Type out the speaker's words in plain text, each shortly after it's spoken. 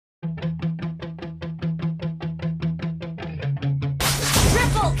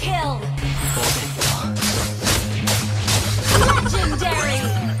Triple kill! Legendary!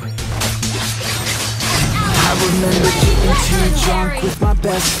 I remember getting too drunk with my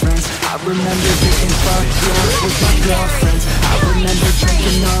best friends. I remember getting fucked up with my girlfriends. I remember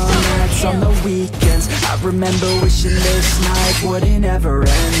drinking all nights on the weekends. I remember wishing this night wouldn't ever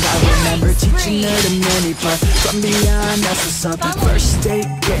end. I remember teaching her to mini, but from beyond that's what's up. First date,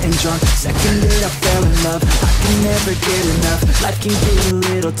 getting drunk. Second date, I fell in love. I can never get enough. Life can get a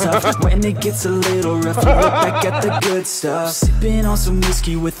little tough when it gets a little rough. You look back at the good stuff. Sipping on some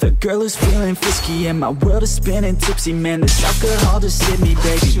whiskey with a girl who's feeling frisky, and my world is spinning tipsy. Man, this alcohol just hit me,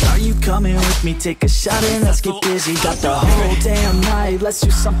 baby. Are you coming with me? Take a shot and let's get busy. Got the whole damn night, let's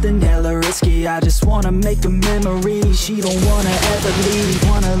do something hella risky. I just wanna make a memory. She don't wanna ever leave,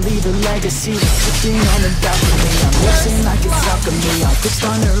 wanna leave a legacy. Sitting on the balcony, I'm looking like it's alchemy. I'm fixed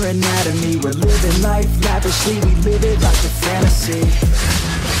on her anatomy. We're living life lavishly, we live it like a fantasy.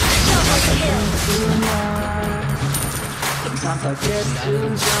 Sometimes I get too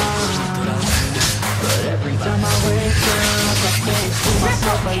drunk, but every time I wake up, I think to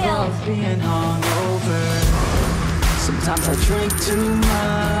myself I love being hungover. Sometimes I drink too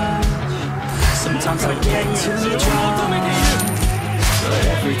much, sometimes I get too drunk, but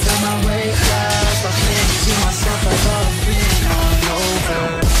every time I wake up, I think to myself I love being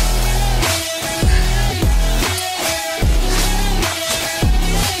hungover.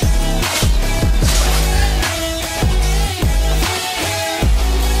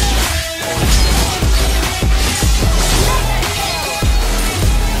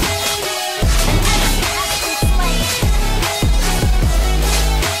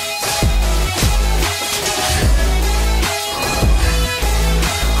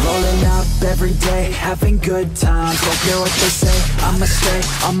 Every day, having good times. Don't care what they say, I'ma stay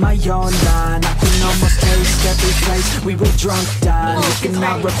on my own line. I can almost taste every place we were drunk dying. You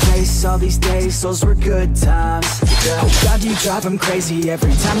cannot replace all these days, those were good times. Oh God, you drive them crazy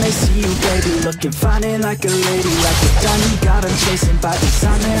every time they see you, baby. Looking fine and like a lady, like a gun you got them chasing. By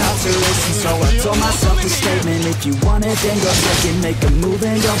design they're alteration, so I told myself the statement: if you want it, then go take it. Make a move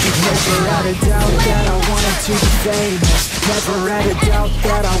and don't be never had a doubt that I wanted to be famous. Never had a doubt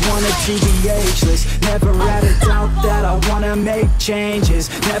that I wanted to be ageless. Never had a doubt that I wanna make changes.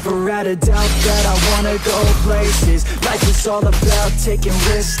 Never had a doubt that I wanna go places. Life is all about taking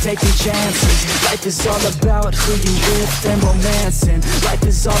risks, taking chances. Life is all about who you with and romancing. Life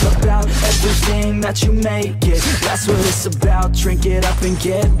is all about everything that you make it. That's what it's about. Drink it up and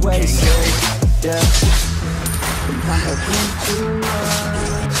get wasted. Yeah. Sometimes I drink too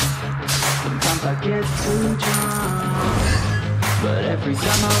much, sometimes I get too drunk, but every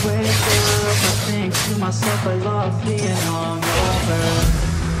time I wake up, I think to myself I love being hungover.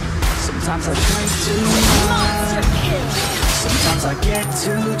 Sometimes I drink too much, sometimes I get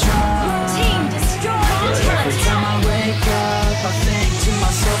too drunk, but every time I wake up, I think to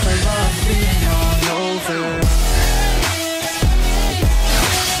myself I love being hungover.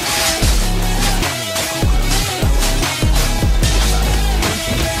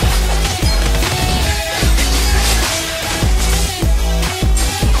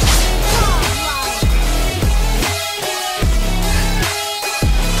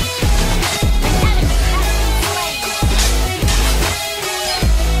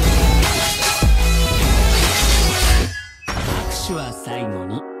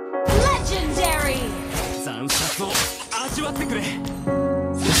 Legendary!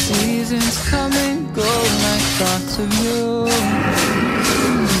 The seasons come and go like thoughts of you.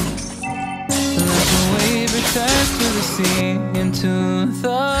 Like a wave returns to the sea into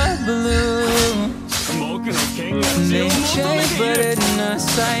the blue. They change but in a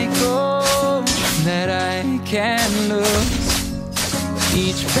cycle that I can't lose.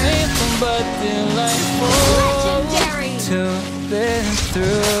 Each painful but delightful to live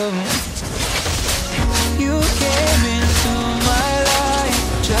through. You came into my life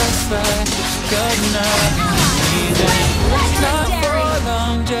just like a night season. Not for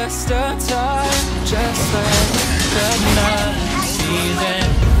long, just a time, just like a night season.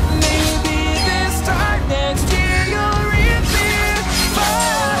 Maybe this time next year you'll reappear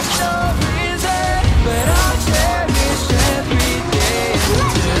for no reason, but I'll cherish every day till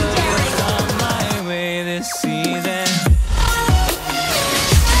you're on my way this season.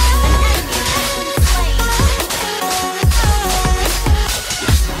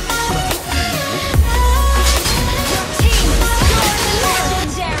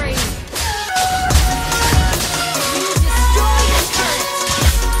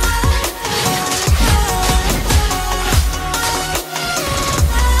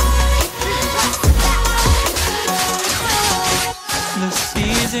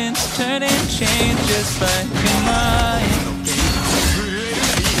 turn and change just like your mind.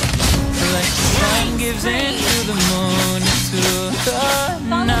 Like the sun gives into the moon, into the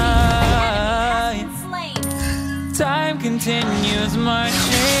night. Time continues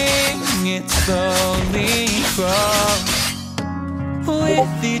marching, it slowly grows.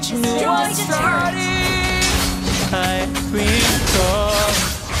 With each new one starting, I recall.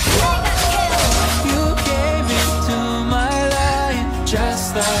 You came into my life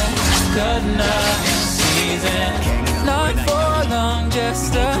just like another season. Not for long,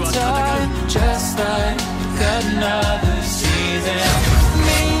 just a time, just like another season.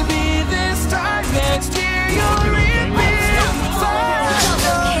 Maybe this time next year you'll read me for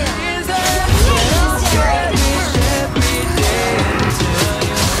no reason. I'll cherish every day until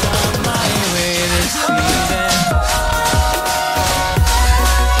you come my way this season.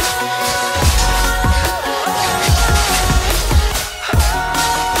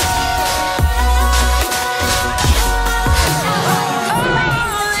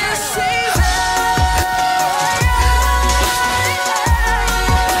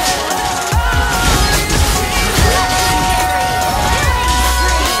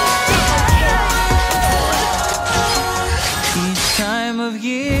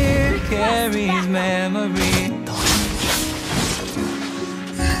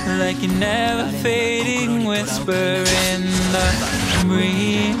 Like a never fading whisper in the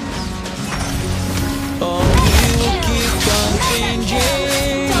breeze. Oh, we will keep on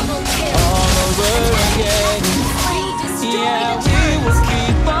changing all over again. Yeah, we will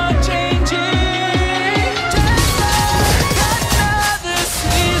keep on changing. Just like another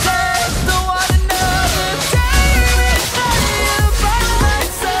season. Don't want another day without you by my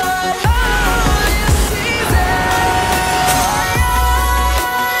side. Oh, this season.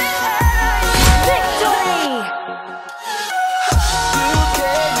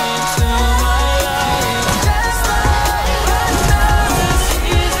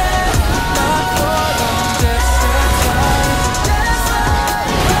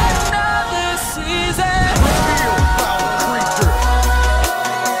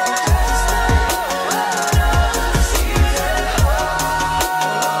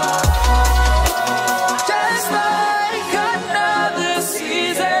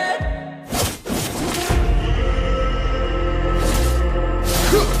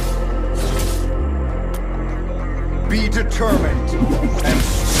 Be determined and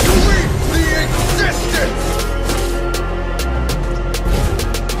sweep the existence!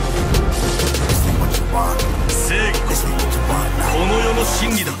 This ain't what you want. This ain't what you want now.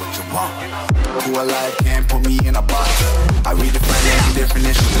 Who alive can't put me in a box. I redefine every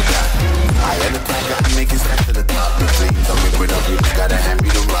definition of that. I let the plan got making steps to the top. Please don't make it up, you gotta hand me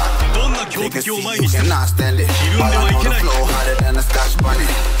the rock. Take a seat, you cannot stand it. While I'm on the floor, harder than a Scotch bunny.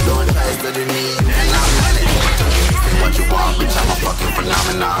 Don't try to study me, you cannot manage. Say what you want, bitch, I'm a fucking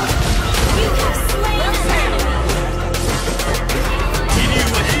phenomenon.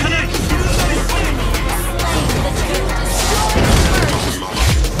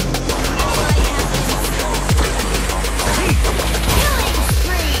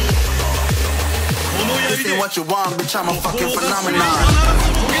 This ain't what you want, bitch, I'm a fucking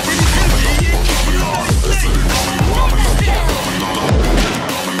phenomenon.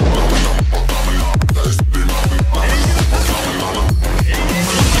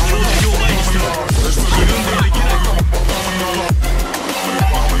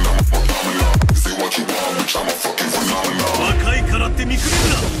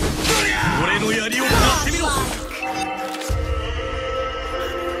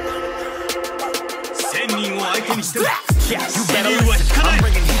 Yeah, you better listen. I'm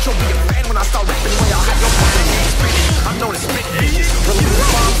bringing heat, you'll be a fan when I start rapping. Way I'll have your fucking hands spinning. I'm known as spit bitches. Release the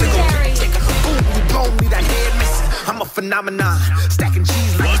bombs, they gon' take a boom, you blown me that head missing. I'm a phenomenon, stacking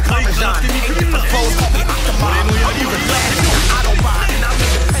cheese like Parmesan. 8 different clothes, call me Octomon. I'm even glad I don't buy, and I'm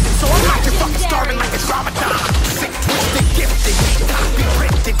independent, so I'm out here fucking starving like it's Ramadan. Sick, twisted, gifted, copy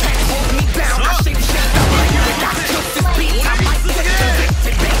printed, can't hold me down. I shake the shit up like you got killed this beat. I might get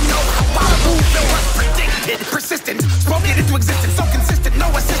convicted, they know how I move, no unpredicted, persistent. Spoke it into existence, so consistent, no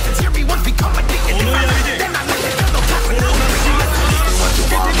assistance. Hear me once become addicted. Then I let it go, no time. What you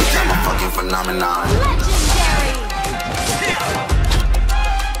want, bitch, I'm a fucking phenomenon. Legendary.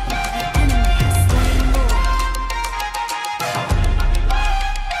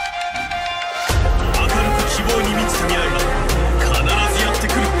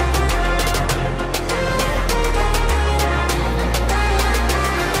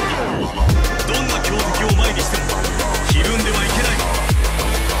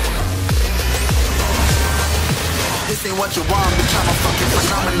 what you want, become a fucking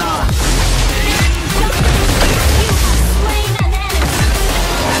phenomenon.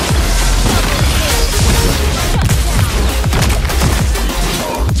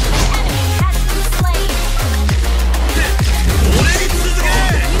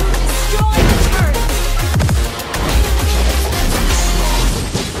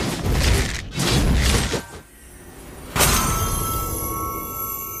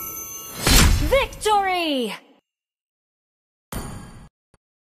 Victory!